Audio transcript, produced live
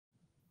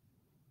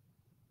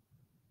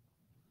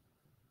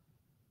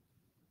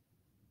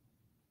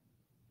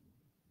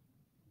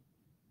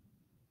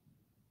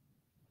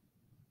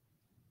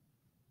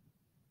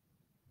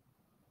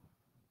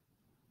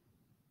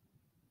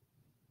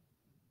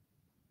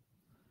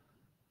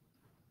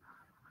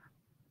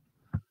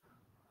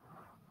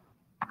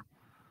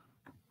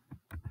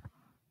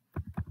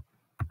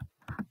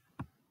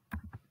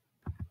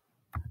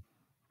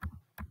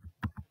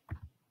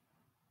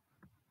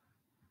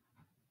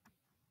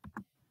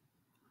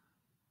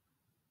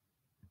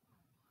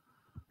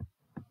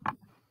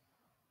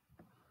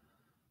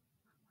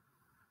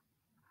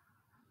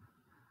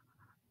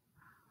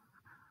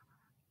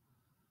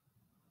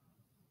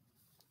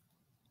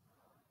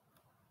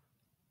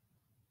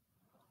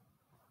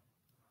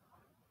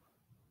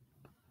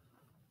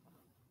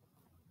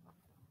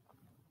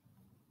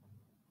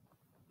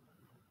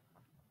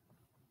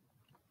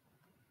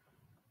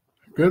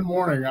Good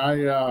morning.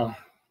 I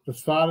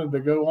decided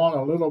to go on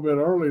a little bit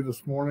early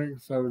this morning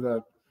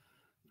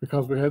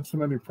because we had so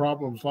many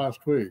problems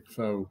last week.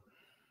 So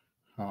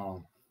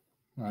um,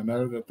 I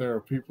know that there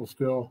are people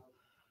still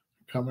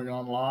coming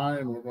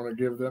online. We're going to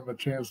give them a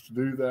chance to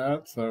do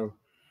that. So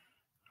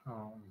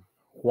um,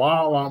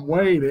 while I'm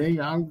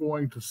waiting, I'm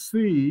going to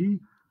see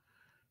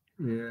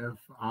if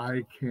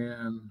I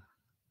can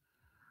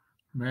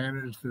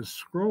manage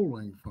this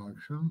scrolling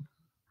function.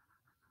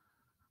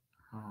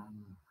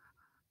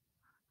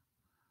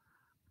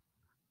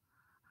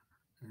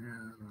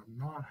 And I'm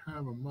not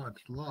having much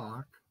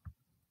luck.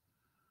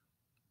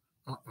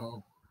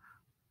 Uh-oh.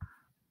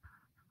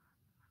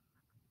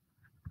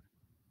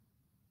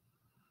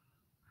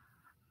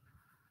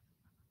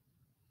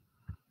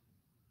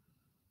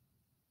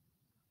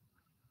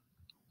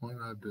 What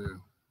did I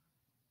do?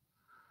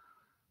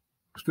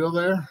 Still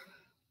there?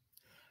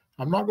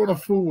 I'm not going to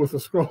fool with the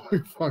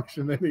scrolling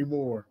function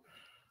anymore.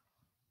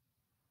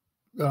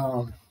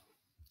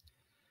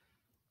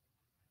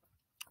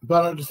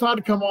 But I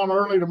decided to come on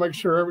early to make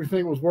sure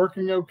everything was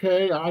working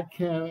okay.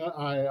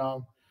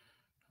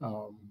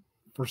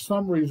 For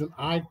some reason,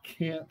 I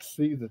can't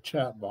see the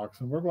chat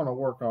box, and we're going to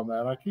work on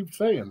that. I keep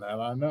saying that,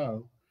 I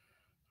know,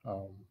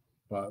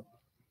 but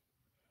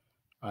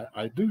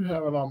I do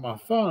have it on my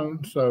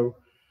phone, so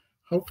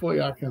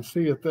hopefully I can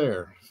see it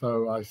there.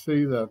 So I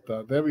see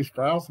that Debbie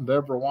Strauss and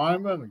Deborah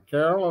Wyman and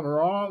Carolyn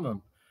are on,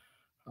 and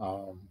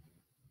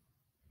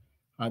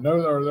I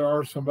know there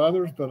are some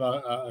others, but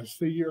I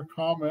see your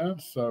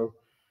comments. So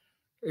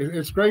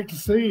it's great to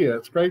see you.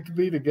 It's great to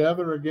be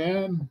together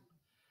again.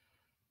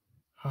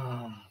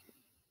 For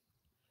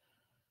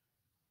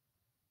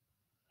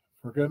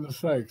goodness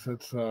sakes,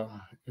 it's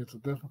a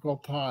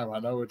difficult time. I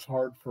know it's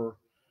hard for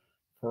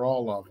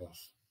all of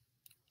us.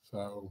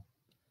 So,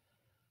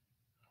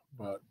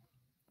 but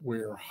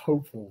we're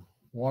hopeful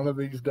one of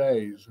these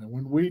days, and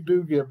when we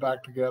do get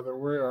back together,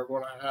 we are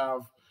going to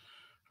have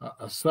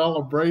a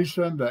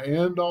celebration to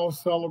end all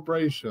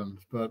celebrations.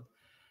 But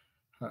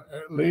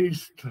at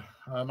least,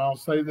 and I'll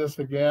say this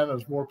again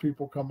as more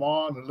people come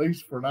on, at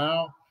least for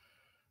now,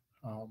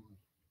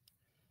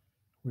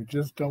 we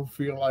just don't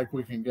feel like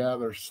we can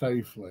gather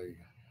safely.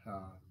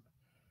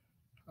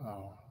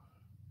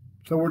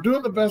 So we're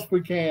doing the best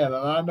we can, and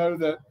I know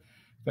that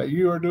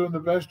you are doing the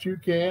best you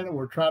can, and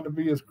we're trying to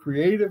be as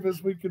creative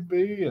as we can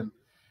be. And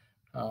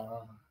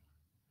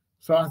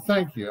so I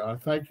thank you. I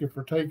thank you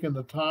for taking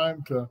the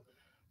time to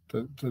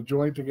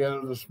join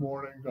together this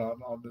morning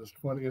on this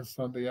 20th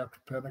Sunday after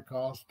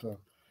Pentecost to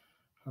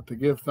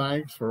give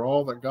thanks for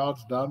all that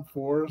God's done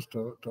for us,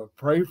 to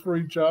pray for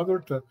each other,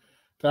 to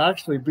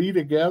actually be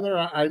together.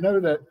 I know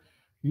that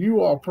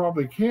you all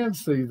probably can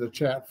see the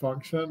chat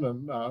function,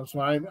 and so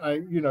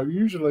I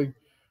usually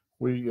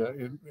we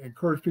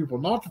encourage people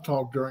not to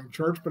talk during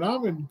church, but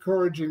I'm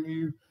encouraging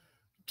you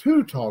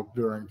to talk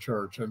during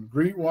church and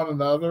greet one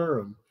another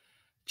and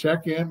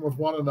check in with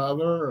one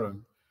another.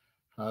 And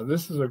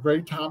this is a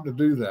great time to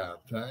do that.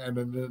 And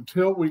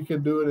until we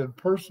can do it in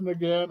person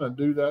again and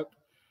do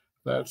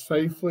that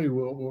safely,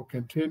 we'll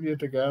continue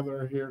to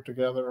gather here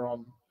together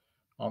on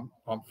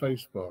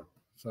Facebook.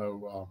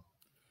 So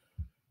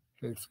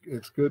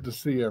it's good to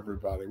see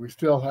everybody. We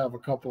still have a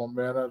couple of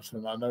minutes,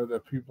 and I know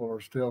that people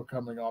are still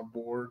coming on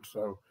board.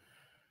 So,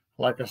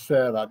 like I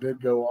said, I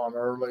did go on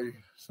early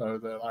so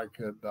that I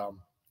could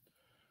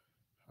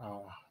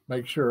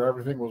make sure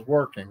everything was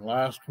working.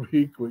 Last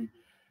week I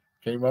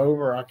came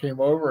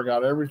over,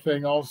 got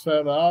everything all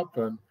set up,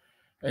 and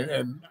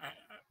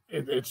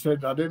it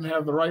said I didn't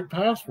have the right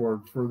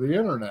password for the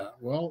internet.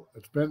 Well,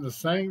 it's been the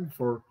same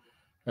for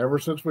ever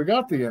since we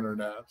got the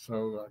internet.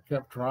 So I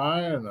kept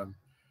trying, and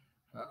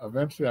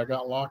eventually I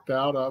got locked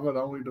out of it,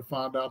 only to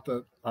find out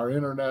that our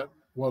internet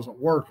wasn't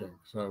working.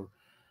 So,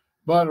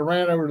 but I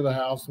ran over to the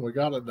house and we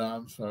got it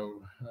done.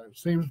 So it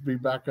seems to be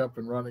back up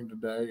and running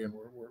today, and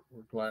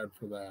we're glad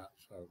for that.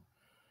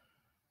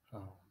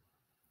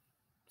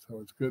 So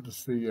it's good to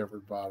see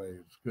everybody.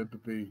 It's good to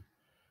be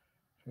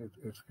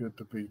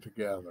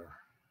together.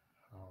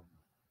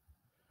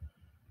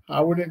 I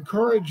would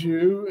encourage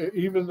you,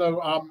 even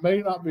though I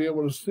may not be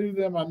able to see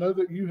them, I know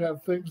that you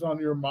have things on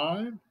your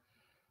mind,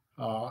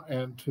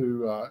 and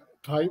to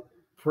type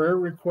prayer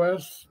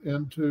requests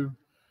into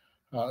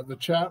the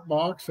chat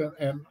box,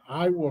 and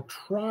I will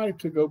try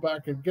to go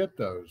back and get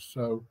those.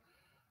 So,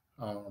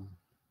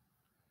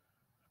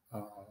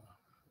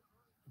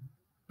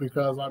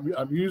 because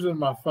I'm using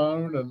my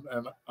phone,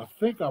 and I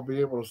think I'll be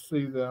able to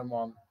see them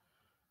on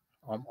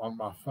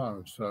my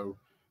phone. So,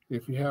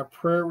 if you have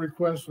prayer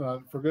requests,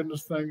 for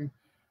goodness sake,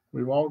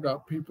 we've all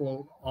got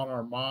people on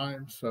our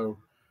minds. So,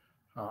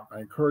 I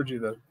encourage you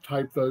to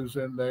type those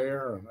in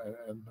there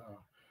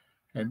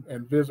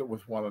and visit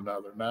with one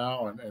another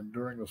now and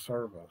during the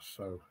service.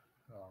 So,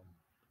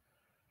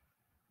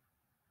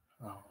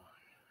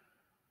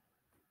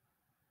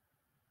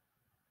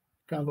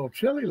 got a little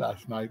chilly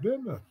last night,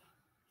 didn't it?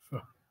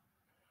 So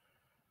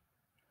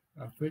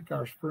I think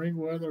our spring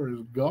weather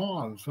is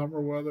gone. Summer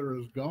weather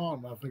is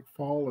gone. I think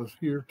fall is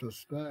here to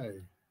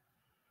stay.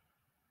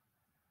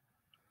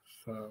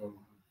 So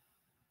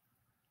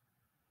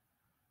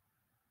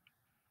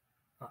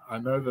I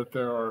know that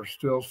there are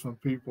still some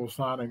people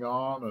signing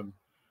on, and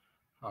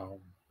um,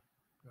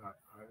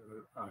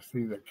 I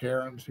see that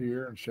Karen's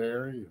here and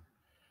Sherry.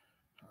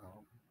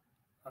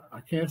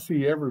 I can't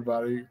see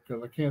everybody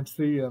because I can't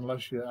see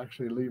unless you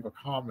actually leave a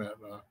comment.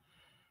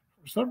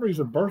 For some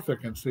reason, Bertha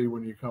can see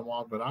when you come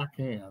on, but I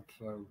can't.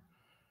 So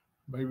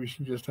maybe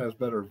she just has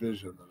better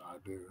vision than I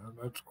do. And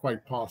that's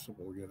quite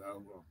possible, you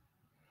know.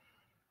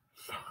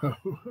 So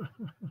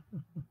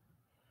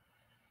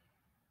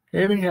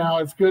anyhow,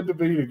 it's good to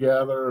be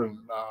together. And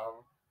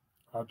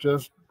I'll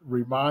just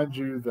remind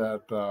you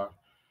that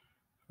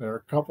there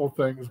are a couple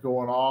things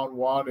going on.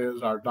 One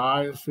is our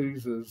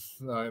diocese is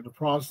in the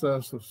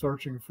process of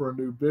searching for a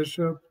new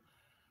bishop.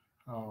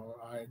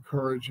 I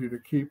encourage you to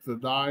keep the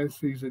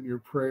diocese in your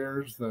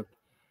prayers, that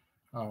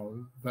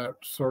that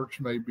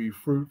search may be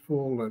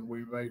fruitful and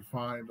we may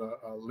find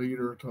a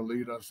leader to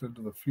lead us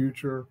into the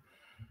future.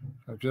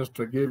 Just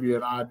to give you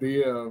an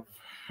idea of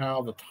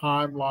how the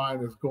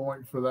timeline is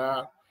going for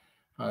that,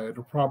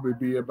 it'll probably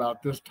be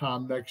about this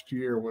time next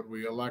year when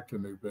we elect a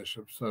new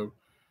bishop. So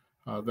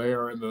they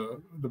are in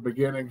the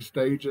beginning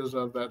stages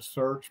of that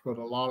search, but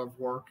a lot of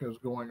work is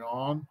going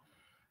on.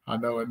 I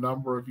know a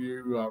number of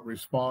you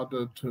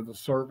responded to the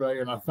survey,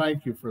 and I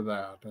thank you for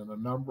that. And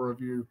a number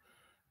of you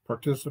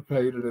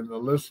participated in the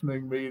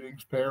listening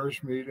meetings,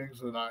 parish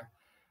meetings, and I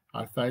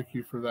thank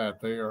you for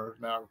that. They are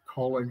now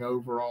culling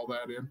over all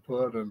that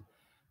input and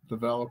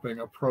developing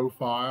a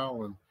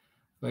profile, and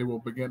they will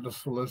begin to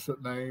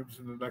solicit names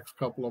in the next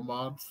couple of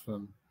months.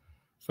 And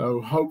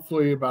so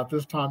hopefully about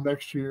this time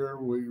next year,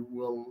 we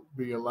will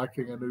be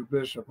electing a new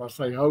bishop. I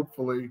say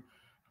hopefully.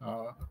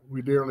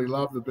 We dearly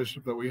love the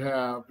bishop that we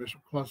have,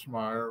 Bishop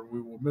Klesmeyer.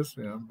 We will miss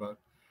him, but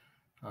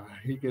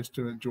he gets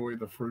to enjoy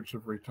the fruits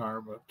of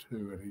retirement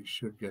too, and he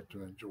should get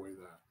to enjoy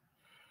that.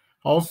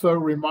 Also,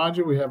 remind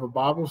you, we have a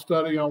Bible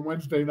study on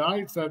Wednesday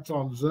nights. That's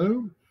on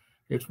Zoom.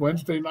 It's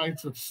Wednesday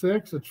nights at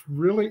 6. It's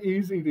really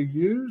easy to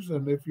use,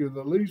 and if you're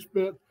the least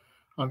bit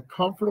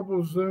uncomfortable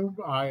with Zoom,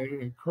 I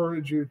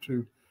encourage you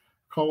to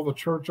call the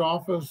church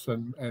office,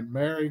 and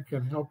Mary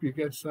can help you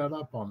get set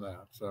up on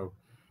that. So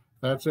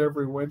that's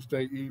every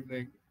Wednesday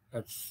evening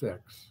at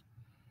 6.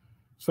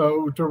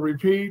 So to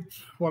repeat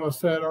what I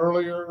said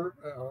earlier,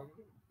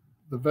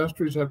 the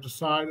vestries have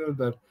decided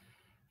that,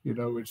 you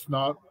know,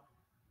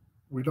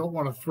 we don't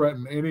want to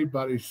threaten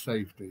anybody's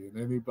safety and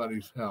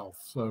anybody's health.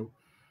 So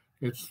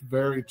it's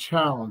very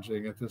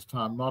challenging at this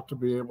time not to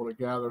be able to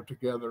gather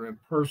together in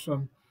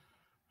person.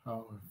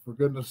 For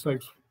goodness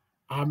sakes,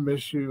 I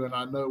miss you, and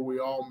I know we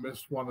all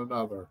miss one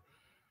another.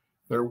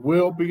 There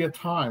will be a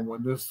time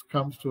when this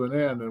comes to an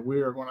end, and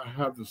we are going to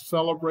have the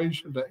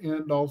celebration to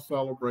end all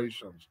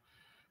celebrations.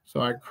 So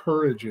I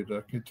encourage you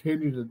to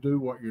continue to do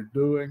what you're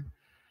doing.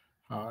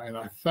 And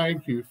I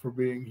thank you for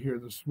being here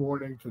this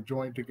morning to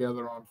join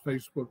together on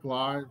Facebook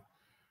Live.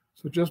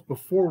 So just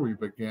before we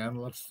begin,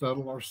 let's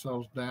settle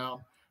ourselves down,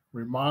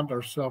 remind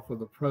ourselves of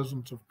the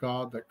presence of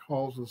God that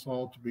calls us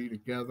all to be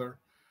together,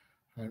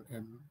 and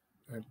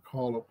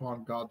call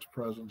upon God's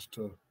presence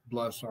to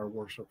bless our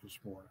worship this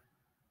morning.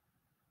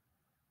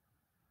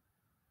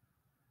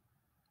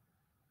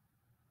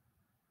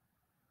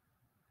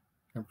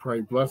 And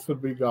pray,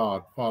 blessed be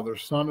God, Father,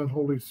 Son, and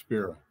Holy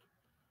Spirit.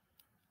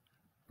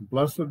 And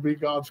blessed be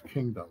God's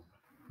kingdom,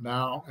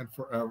 now and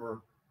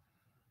forever.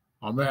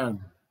 Amen.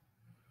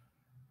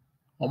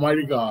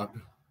 Almighty God,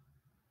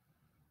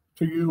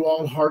 to you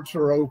all hearts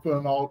are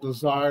open, all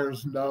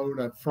desires known,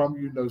 and from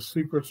you no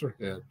secrets are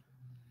hid.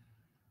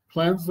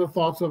 Cleanse the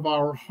thoughts of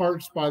our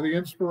hearts by the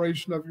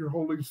inspiration of your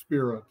Holy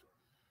Spirit,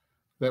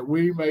 that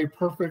we may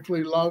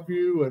perfectly love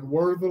you and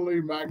worthily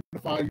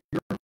magnify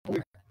your holy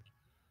name.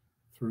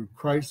 Through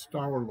Christ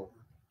our Lord.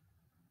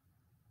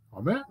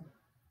 Amen.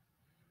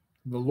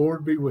 The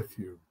Lord be with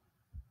you.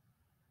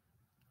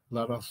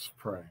 Let us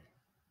pray.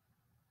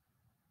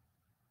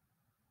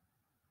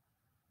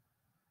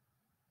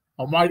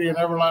 Almighty and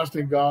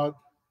everlasting God,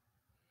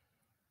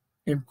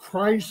 in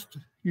Christ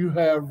you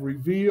have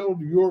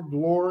revealed your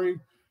glory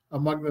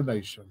among the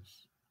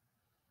nations.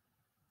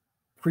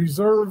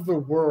 Preserve the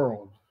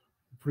world,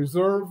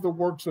 preserve the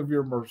works of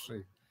your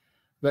mercy,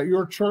 that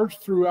your church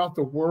throughout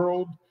the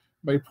world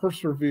may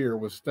persevere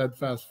with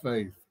steadfast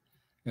faith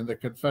in the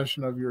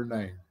confession of your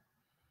name.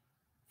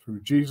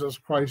 Through Jesus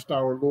Christ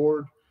our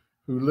Lord,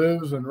 who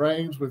lives and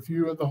reigns with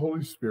you in the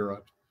Holy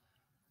Spirit,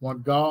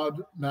 one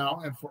God,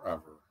 now and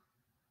forever.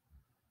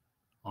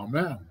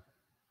 Amen.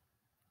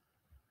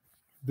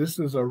 This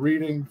is a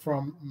reading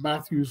from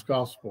Matthew's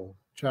Gospel,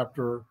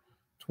 chapter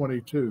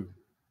 22.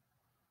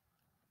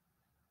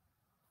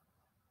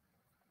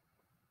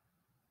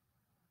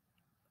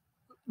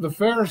 The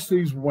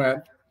Pharisees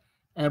went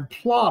and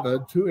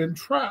plotted to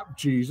entrap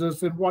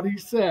Jesus in what he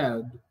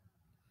said.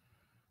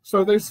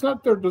 So they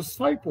sent their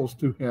disciples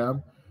to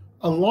him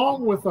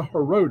along with the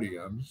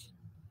Herodians,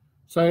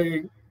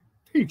 saying,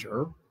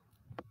 Teacher,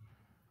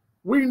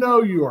 we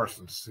know you are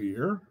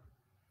sincere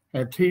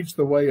and teach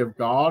the way of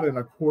God in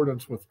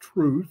accordance with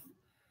truth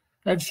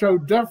and show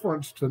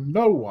deference to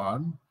no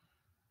one,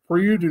 for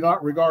you do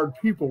not regard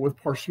people with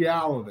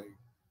partiality.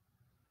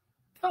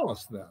 Tell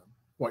us then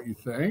what you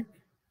think.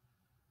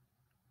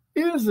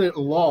 Is it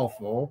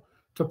lawful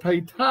to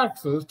pay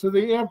taxes to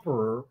the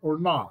emperor or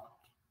not?"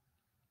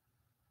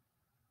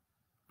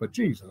 But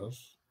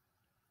Jesus,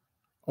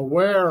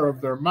 aware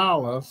of their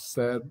malice,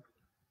 said,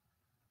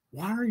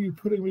 "Why are you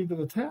putting me to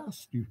the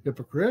test, you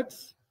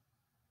hypocrites?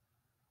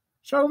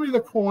 Show me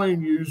the coin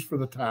used for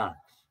the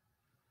tax."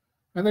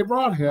 And they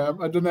brought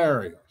him a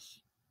denarius.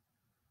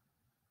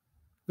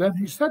 Then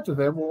he said to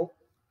them, "Well,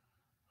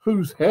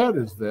 whose head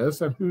is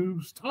this and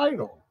whose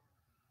title?"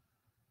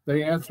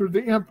 They answered,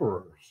 "The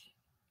emperor's."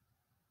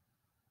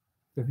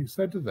 Then he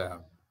said to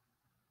them,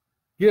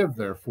 "Give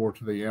therefore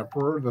to the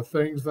emperor the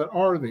things that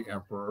are the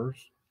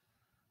emperor's,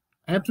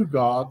 and to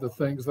God the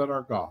things that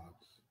are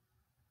God's."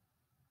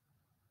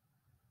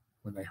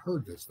 When they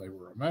heard this, they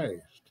were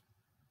amazed,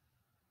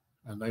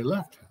 and they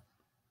left him,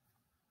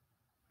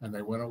 and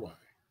they went away.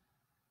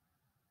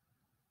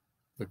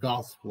 The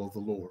gospel of the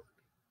Lord.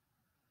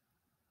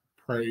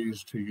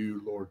 Praise to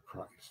you, Lord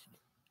Christ.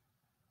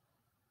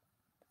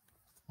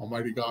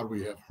 Almighty God,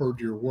 we have heard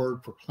your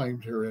word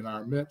proclaimed here in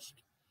our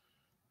midst.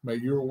 May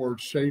your word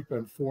shape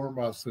and form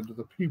us into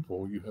the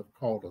people you have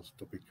called us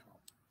to become.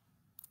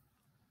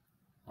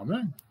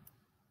 Amen.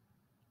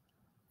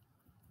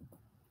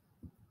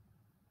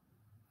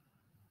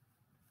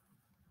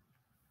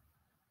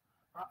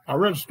 I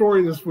read a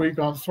story this week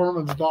on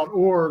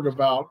sermons.org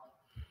about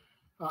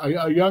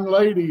a young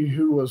lady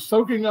who was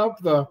soaking up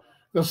the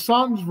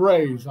sun's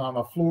rays on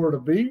a Florida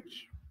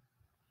beach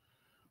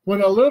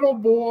when a little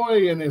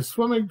boy in his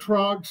swimming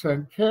trunks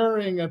and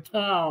carrying a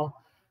towel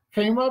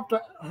came up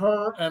to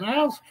her and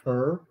asked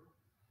her,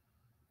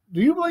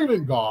 "Do you believe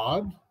in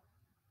God?"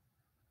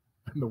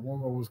 And the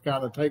woman was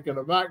kind of taken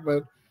aback,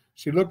 but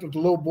she looked at the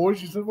little boy.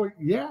 She said, "Well,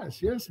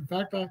 yes. In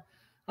fact,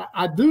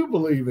 I do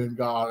believe in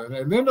God."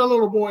 And then the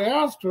little boy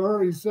asked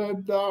her, he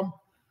said,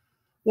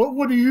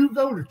 "What do you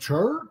go to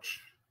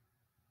church?"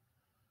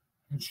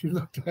 And she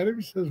looked at him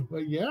and says,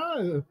 "Well,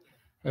 yeah,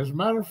 as a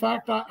matter of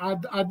fact,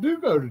 I do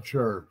go to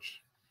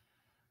church."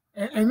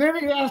 And then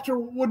he asked her,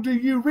 "Well, do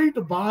you read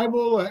the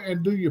Bible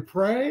and do you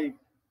pray?"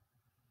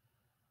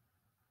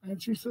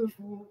 And she says,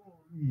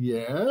 "Well,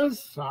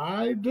 yes,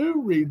 I do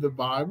read the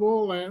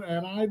Bible and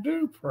I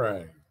do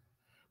pray."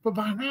 But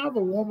by now the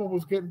woman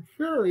was getting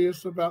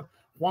curious about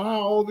why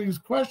all these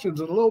questions.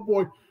 And the little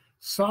boy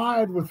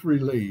sighed with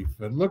relief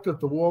and looked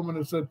at the woman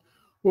and said,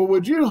 "Well,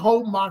 would you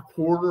hold my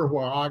quarter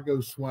while I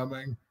go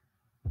swimming?"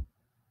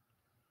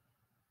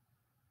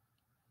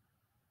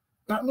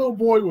 That little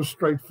boy was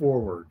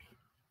straightforward.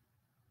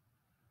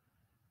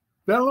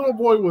 That little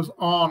boy was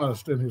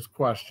honest in his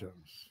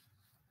questions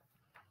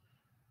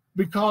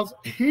because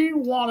he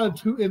wanted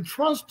to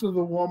entrust to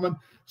the woman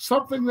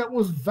something that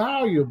was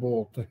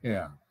valuable to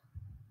him.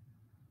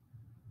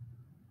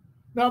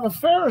 Now, the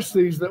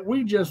Pharisees that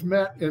we just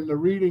met in the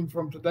reading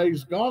from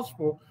today's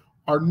gospel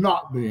are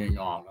not being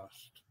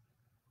honest.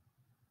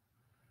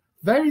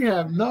 They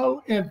have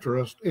no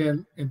interest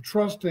in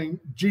entrusting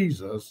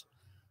Jesus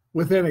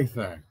with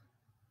anything.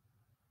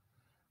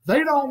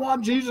 They don't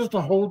want Jesus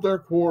to hold their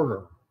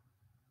quarter.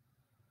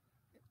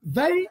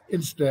 They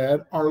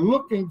instead are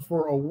looking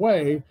for a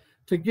way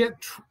to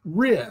get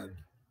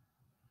rid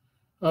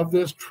of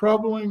this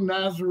troubling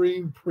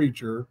Nazarene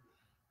preacher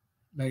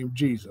named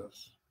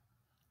Jesus.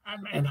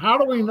 And how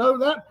do we know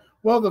that?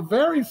 Well, the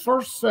very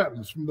first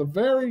sentence from the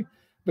very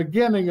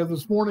beginning of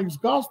this morning's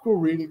gospel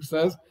reading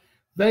says,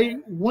 they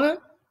went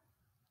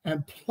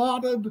and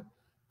plotted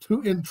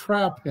to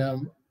entrap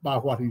him by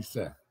what he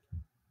said.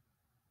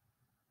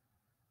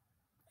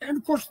 And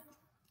of course,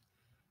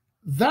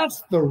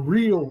 that's the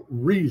real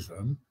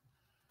reason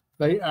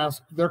they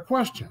asked their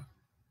question.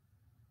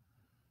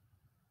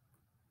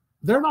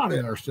 They're not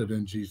interested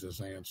in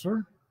Jesus'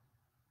 answer.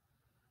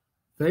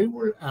 They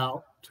were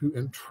out to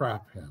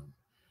entrap him.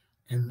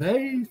 And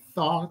they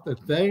thought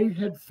that they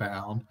had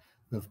found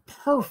the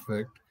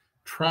perfect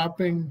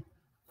trapping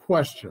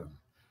question.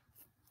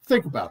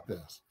 Think about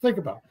this. Think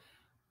about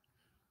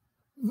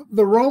it.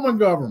 The Roman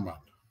government.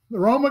 The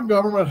Roman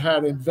government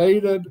had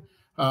invaded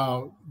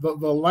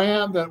the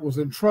land that was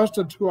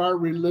entrusted to our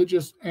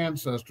religious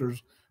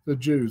ancestors, the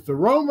Jews. The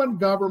Roman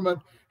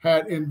government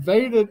had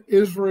invaded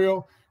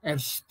Israel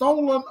and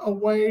stolen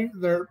away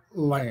their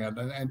land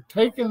and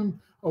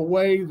taken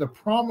away the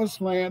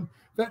promised land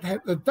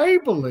that they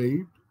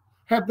believed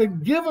had been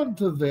given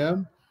to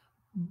them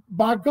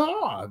by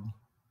God.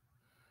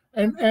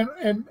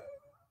 And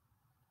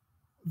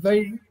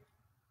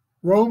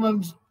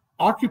Romans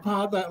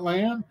occupied that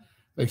land.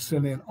 They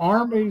sent in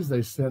armies.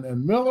 They sent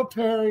in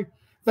military.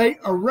 They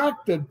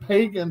erected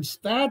pagan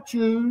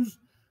statues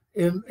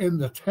in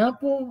the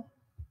temple.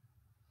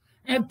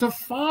 And to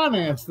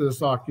finance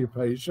this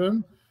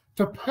occupation,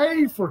 to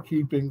pay for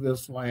keeping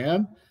this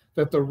land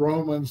that the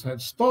Romans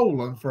had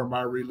stolen from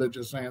our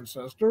religious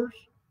ancestors,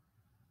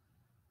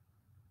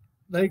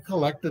 they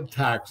collected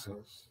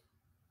taxes.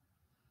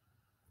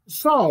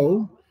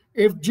 So,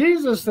 if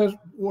Jesus says,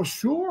 well,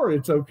 sure,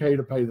 it's okay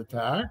to pay the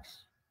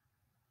tax,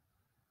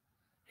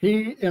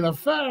 He, in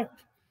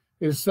effect,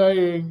 is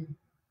saying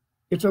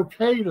it's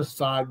okay to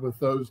side with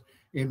those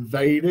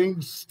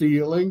invading,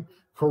 stealing,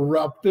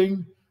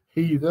 corrupting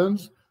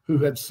heathens who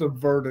had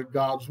subverted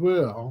God's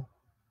will.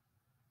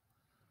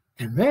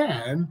 And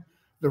then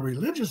the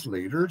religious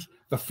leaders,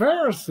 the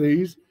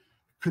Pharisees,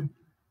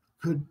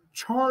 could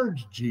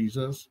charge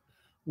Jesus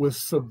with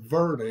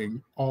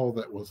subverting all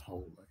that was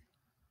holy.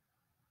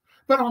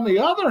 But on the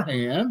other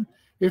hand,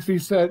 if he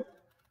said,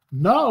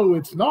 no,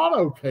 it's not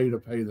okay to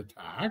pay the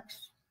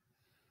tax,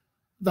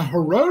 the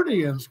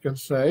Herodians can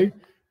say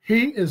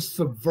he is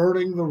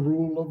subverting the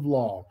rule of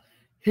law.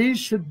 He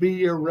should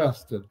be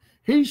arrested.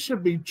 He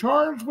should be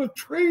charged with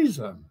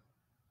treason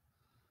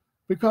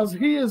because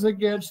he is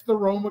against the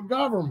Roman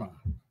government.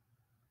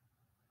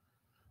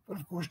 But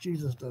of course,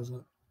 Jesus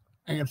doesn't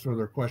answer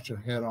their question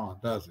head on,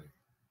 does he? He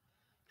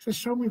says,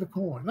 show me the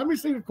coin. Let me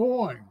see the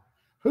coin.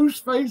 Whose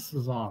face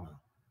is on it?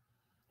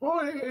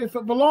 Well, if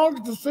it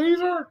belongs to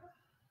Caesar,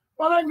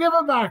 well, then give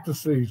it back to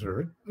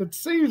Caesar.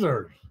 It's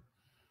Caesar's.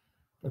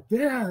 But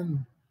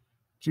then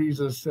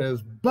Jesus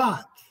says,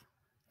 but,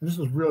 and this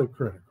is really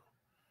critical,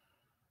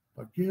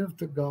 but give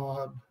to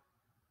God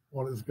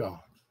what is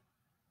God's.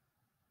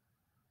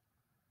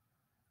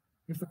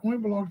 If the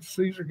coin belongs to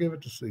Caesar, give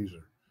it to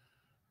Caesar.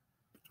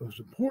 But the most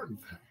important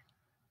thing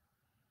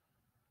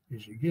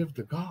is you give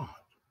to God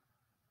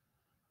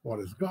what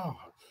is God's.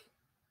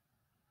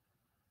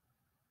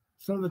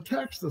 So the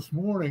text this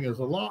morning is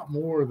a lot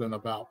more than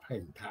about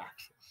paying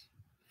taxes.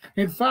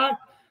 In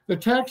fact, the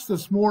text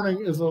this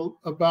morning is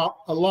about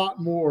a lot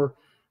more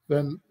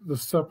than the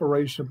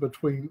separation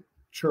between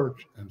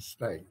church and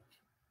state.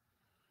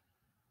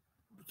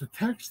 But the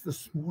text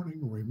this morning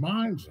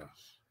reminds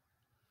us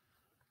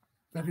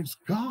that it's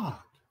God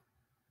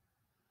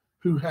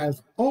who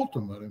has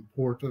ultimate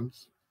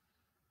importance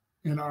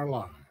in our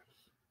lives.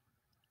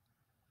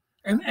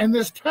 And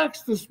this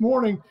text this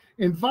morning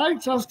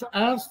invites us to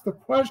ask the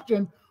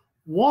question,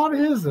 what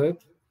is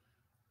it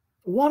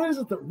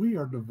that we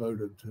are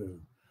devoted to?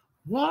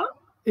 What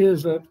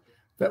is it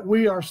that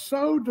we are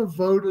so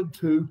devoted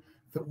to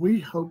that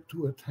we hope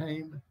to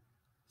attain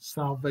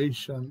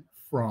salvation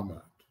from it?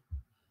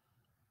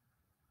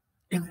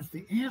 And if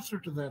the answer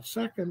to that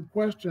second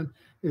question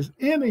is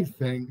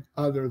anything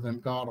other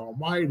than God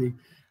Almighty,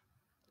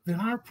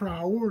 then our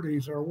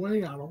priorities are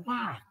way out of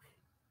whack.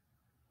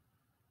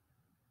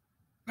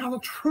 Now, the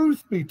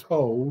truth be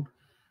told,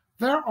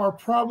 there are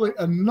probably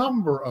a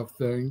number of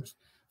things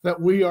that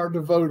we are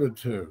devoted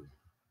to.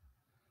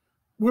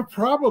 We're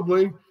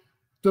probably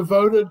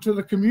devoted to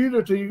the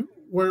community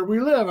where we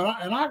live.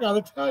 And I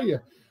got to tell you,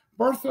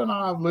 Bertha and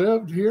I have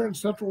lived here in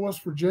Central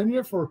West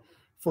Virginia for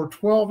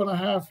 12 and a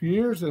half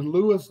years in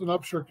Lewis and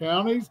Upshur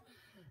counties.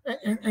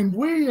 And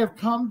we have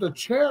come to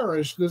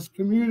cherish this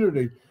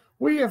community.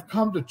 We have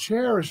come to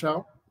cherish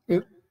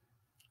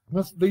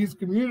these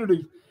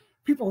communities.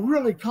 People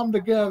really come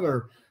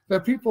together,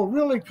 that people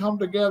really come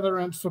together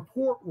and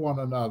support one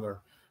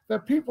another,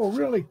 that people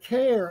really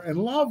care and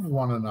love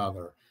one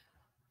another.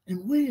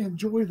 And we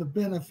enjoy the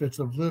benefits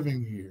of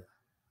living here.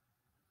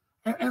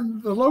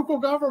 And the local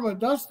government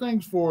does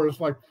things for us,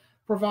 like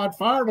provide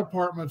fire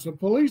departments and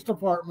police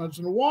departments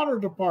and water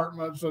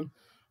departments and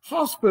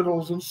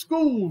hospitals and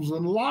schools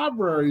and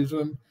libraries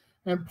and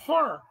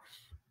parks.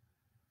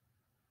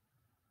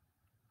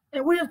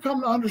 And we have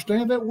come to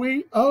understand that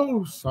we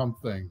owe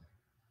something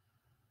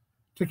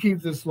to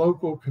keep this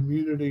local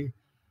community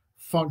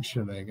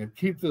functioning and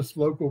keep this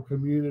local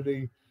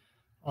community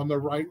on the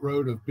right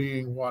road of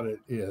being what it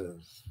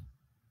is.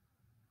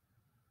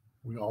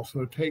 We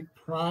also take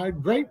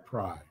pride, great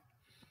pride,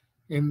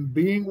 in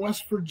being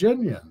West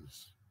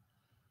Virginians.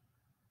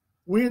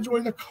 We enjoy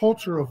the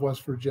culture of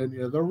West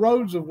Virginia, the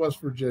roads of West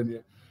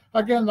Virginia,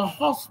 again, the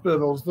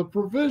hospitals, the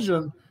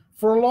provision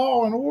for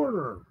law and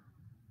order,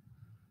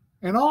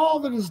 and all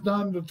that is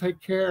done to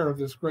take care of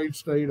this great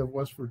state of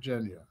West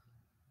Virginia.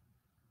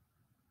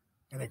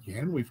 And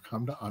again, we've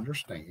come to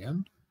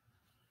understand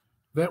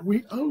that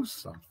we owe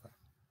something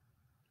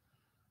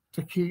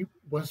to keep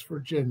West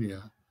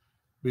Virginia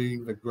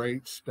being the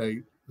great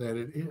state that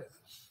it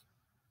is.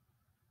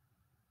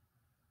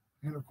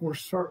 And of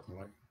course,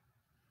 certainly,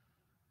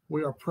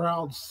 we are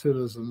proud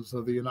citizens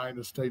of the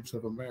United States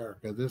of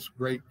America, this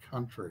great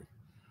country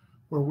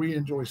where we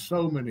enjoy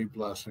so many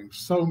blessings,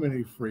 so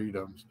many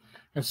freedoms,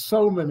 and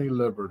so many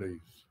liberties.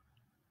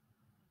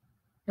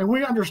 And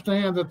we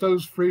understand that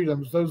those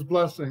freedoms, those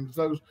blessings,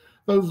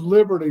 those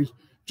liberties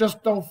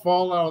just don't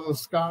fall out of the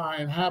sky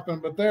and happen,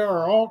 but there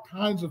are all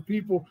kinds of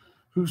people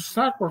who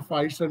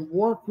sacrifice and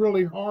work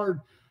really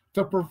hard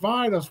to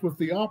provide us with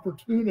the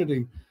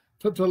opportunity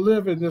to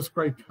live in this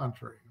great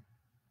country.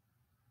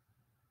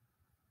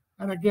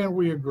 And again,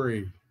 we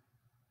agree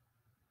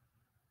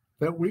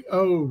that we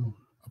owe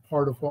a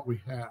part of what we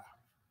have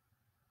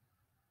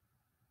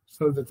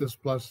so that this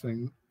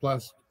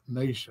blessed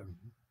nation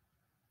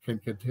can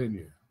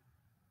continue.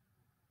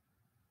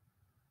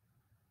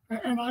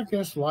 And I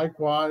guess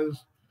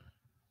likewise,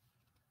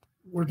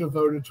 we're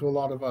devoted to a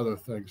lot of other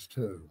things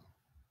too.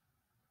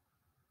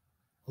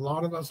 A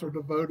lot of us are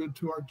devoted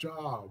to our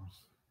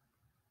jobs.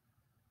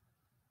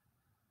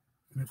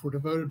 And if we're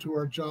devoted to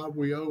our job,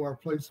 we owe our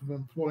place of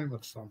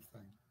employment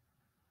something.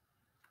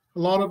 A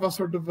lot of us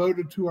are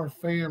devoted to our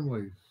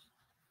families.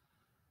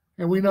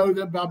 And we know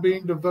that by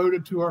being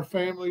devoted to our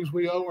families,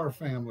 we owe our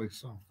families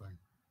something.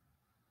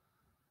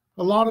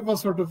 A lot of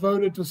us are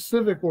devoted to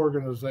civic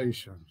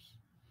organizations.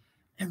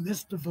 And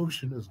this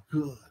devotion is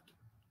good.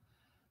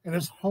 And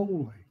it's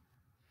holy.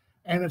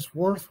 And it's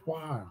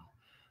worthwhile.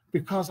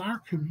 Because our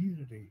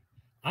community,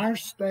 our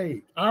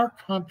state, our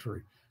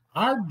country,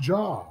 our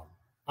job,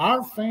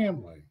 our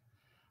family,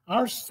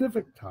 our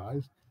civic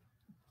ties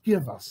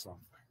give us something.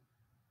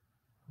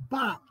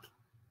 But,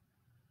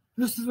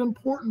 this is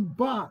important,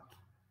 but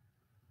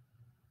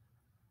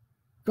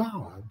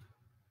God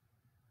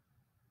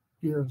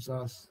gives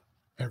us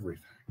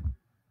everything.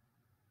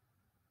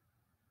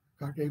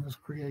 God gave us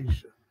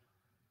creation.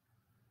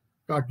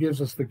 God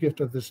gives us the gift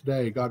of this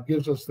day. God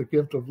gives us the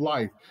gift of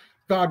life.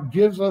 God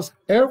gives us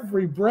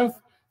every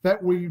breath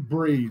that we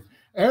breathe,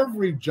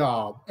 every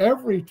job,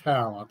 every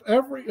talent,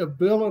 every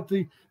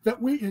ability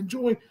that we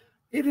enjoy.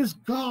 It is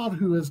God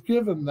who has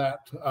given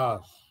that to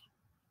us.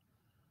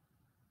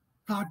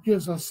 God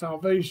gives us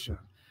salvation.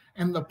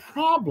 And the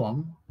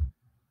problem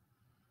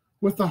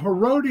with the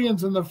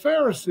Herodians and the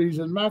Pharisees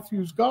in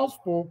Matthew's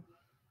gospel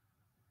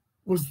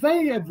was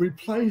they had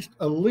replaced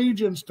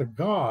allegiance to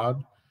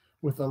God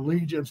with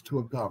allegiance to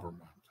a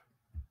government.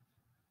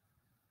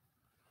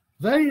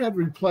 They had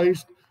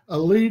replaced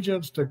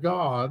allegiance to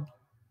God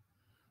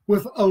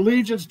with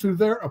allegiance to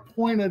their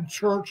appointed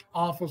church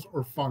office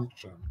or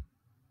function.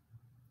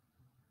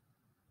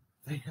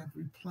 They had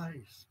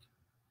replaced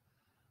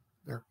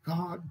their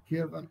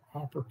God-given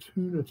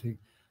opportunity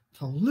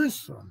to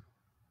listen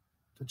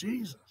to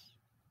Jesus,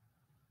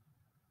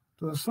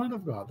 to the Son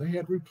of God. They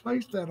had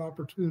replaced that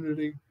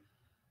opportunity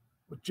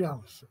with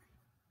jealousy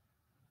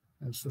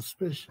and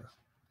suspicion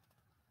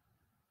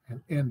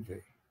and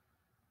envy.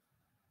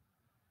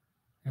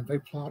 And they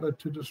plotted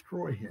to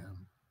destroy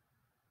him.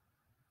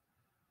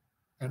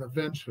 And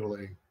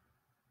eventually,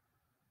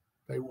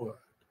 they would.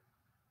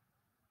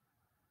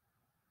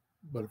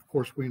 But of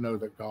course, we know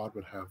that God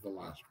would have the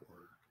last word.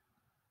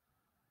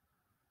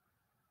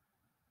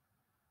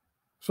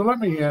 So let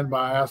me end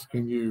by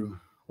asking you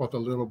what the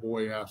little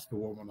boy asked the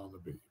woman on the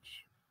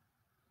beach.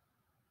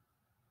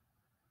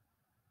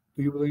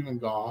 Do you believe in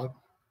God?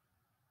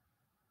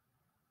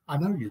 I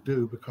know you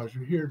do because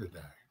you're here today.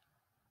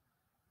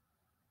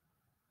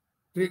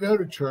 Do you go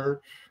to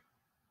church?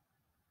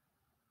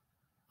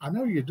 I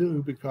know you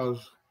do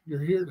because you're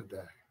here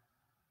today.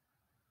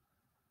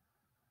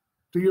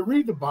 Do you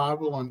read the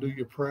Bible and do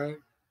you pray?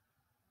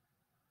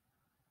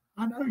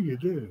 I know you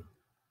do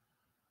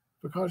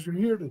because you're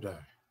here today.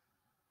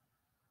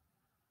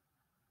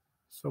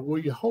 So will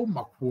you hold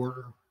my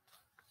quarter?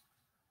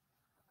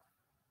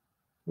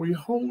 Will you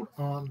hold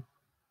on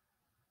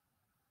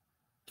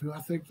to, I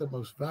think, the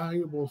most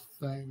valuable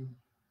thing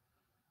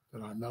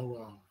that I know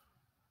of?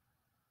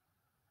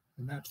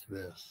 And that's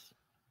this.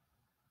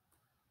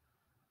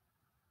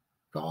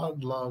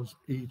 God loves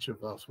each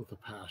of us with a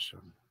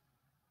passion.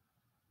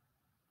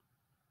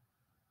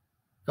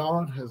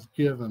 God has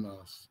given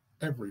us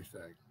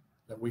everything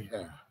that we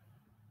have.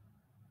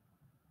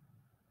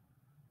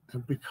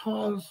 And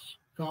because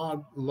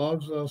God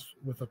loves us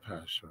with a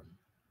passion,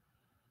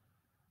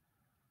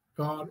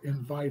 God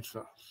invites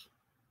us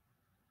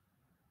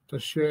to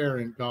share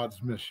in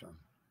God's mission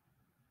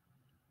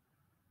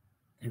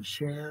and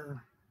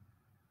share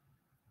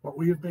what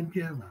we have been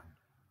given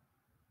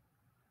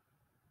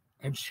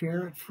and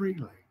share it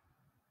freely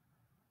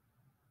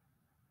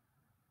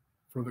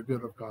for the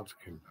good of God's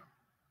kingdom.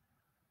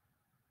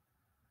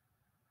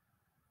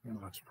 And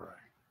let's pray.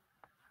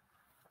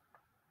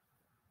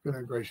 Good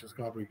and gracious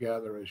God, we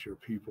gather as your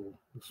people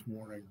this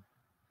morning,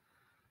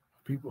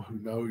 people who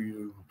know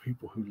you,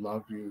 people who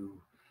love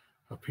you,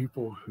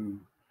 people who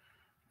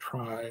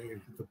try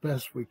the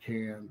best we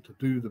can to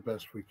do the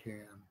best we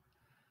can,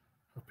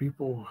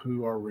 people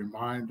who are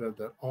reminded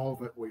that all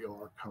that we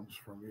are comes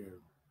from you.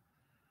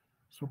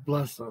 So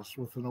bless us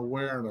with an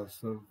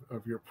awareness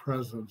of your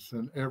presence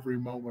in every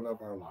moment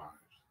of our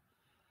lives.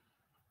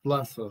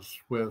 Bless us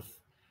with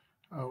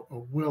a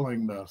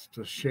willingness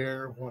to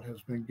share what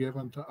has been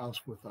given to us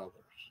with others,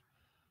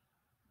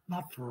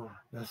 not for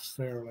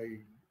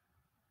necessarily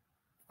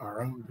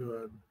our own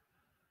good,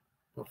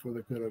 but for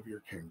the good of your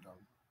kingdom.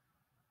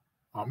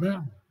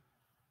 Amen.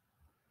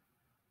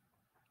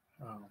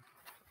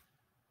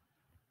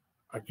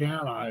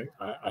 Again,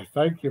 I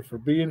thank you for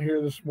being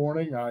here this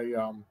morning. I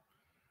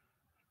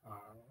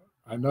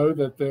know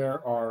that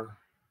there are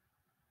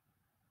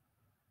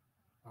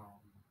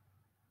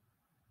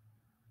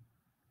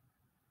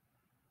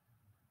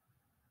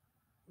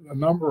a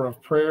number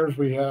of prayers.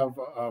 We have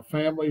a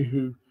family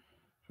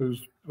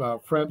whose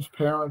friends'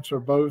 parents are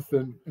both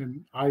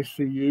in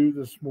ICU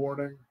this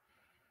morning.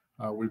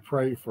 We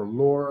pray for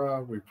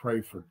Laura. We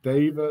pray for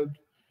David.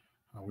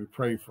 We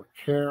pray for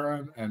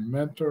Karen and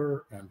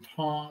Mentor and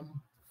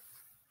Tom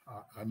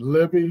and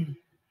Libby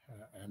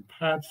and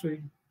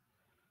Patsy.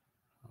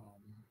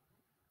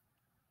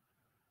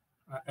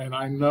 And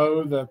I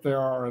know that there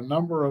are a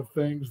number of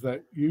things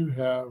that you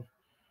have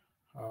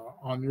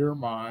on your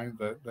mind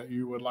that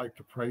you would like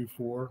to pray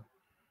for.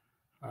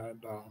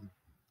 And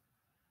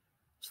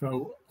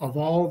so of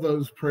all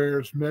those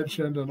prayers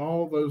mentioned and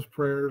all those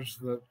prayers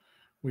that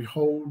we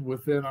hold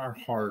within our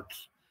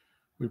hearts,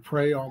 we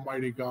pray,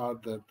 Almighty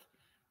God, that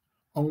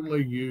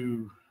only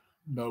you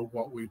know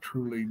what we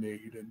truly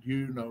need, and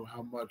you know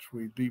how much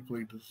we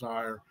deeply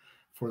desire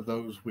for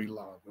those we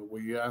love. And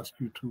we ask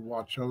you to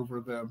watch over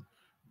them,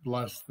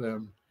 bless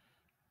them,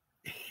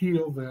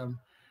 heal them,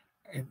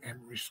 and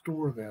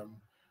restore them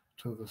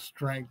to the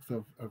strength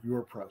of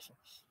your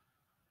presence.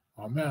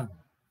 Amen.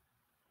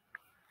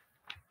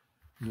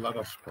 Let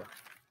us pray.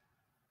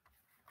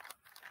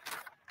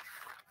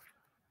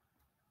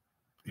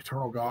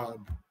 Eternal God,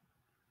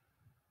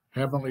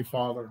 Heavenly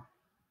Father,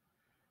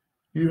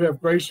 you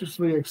have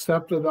graciously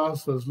accepted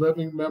us as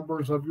living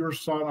members of your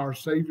Son, our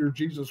Savior,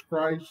 Jesus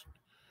Christ.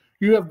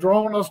 You have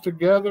drawn us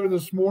together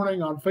this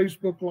morning on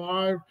Facebook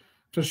Live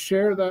to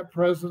share that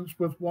presence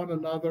with one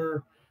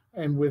another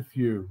and with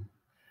you.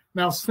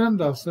 Now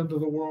send us into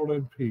the world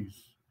in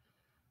peace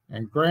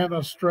and grant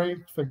us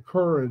strength and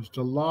courage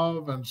to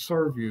love and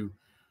serve you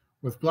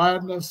with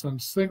gladness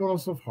and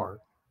singleness of heart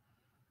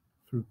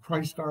through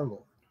Christ our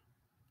Lord.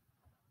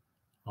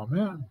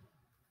 Amen.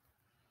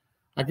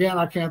 Again,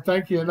 I can't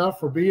thank you enough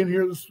for being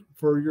here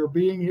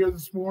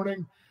this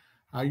morning.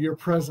 Your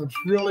presence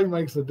really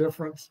makes a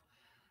difference.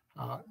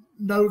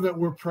 Know that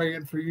we're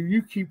praying for you.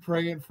 You keep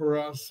praying for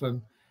us,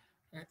 and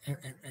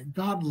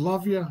God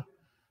love you,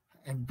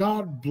 and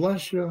God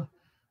bless you,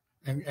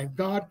 and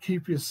God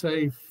keep you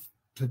safe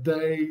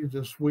today,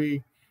 this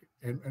week,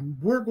 and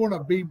we're going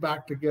to be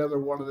back together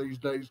one of these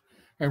days.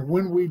 And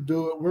when we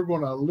do it, we're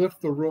going to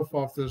lift the roof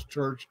off this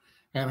church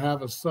and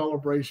have a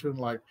celebration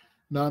like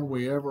none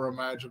we ever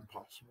imagined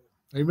possible.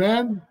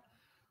 Amen.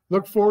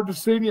 Look forward to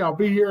seeing you. I'll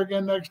be here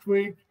again next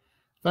week.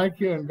 Thank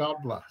you, and God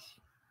bless.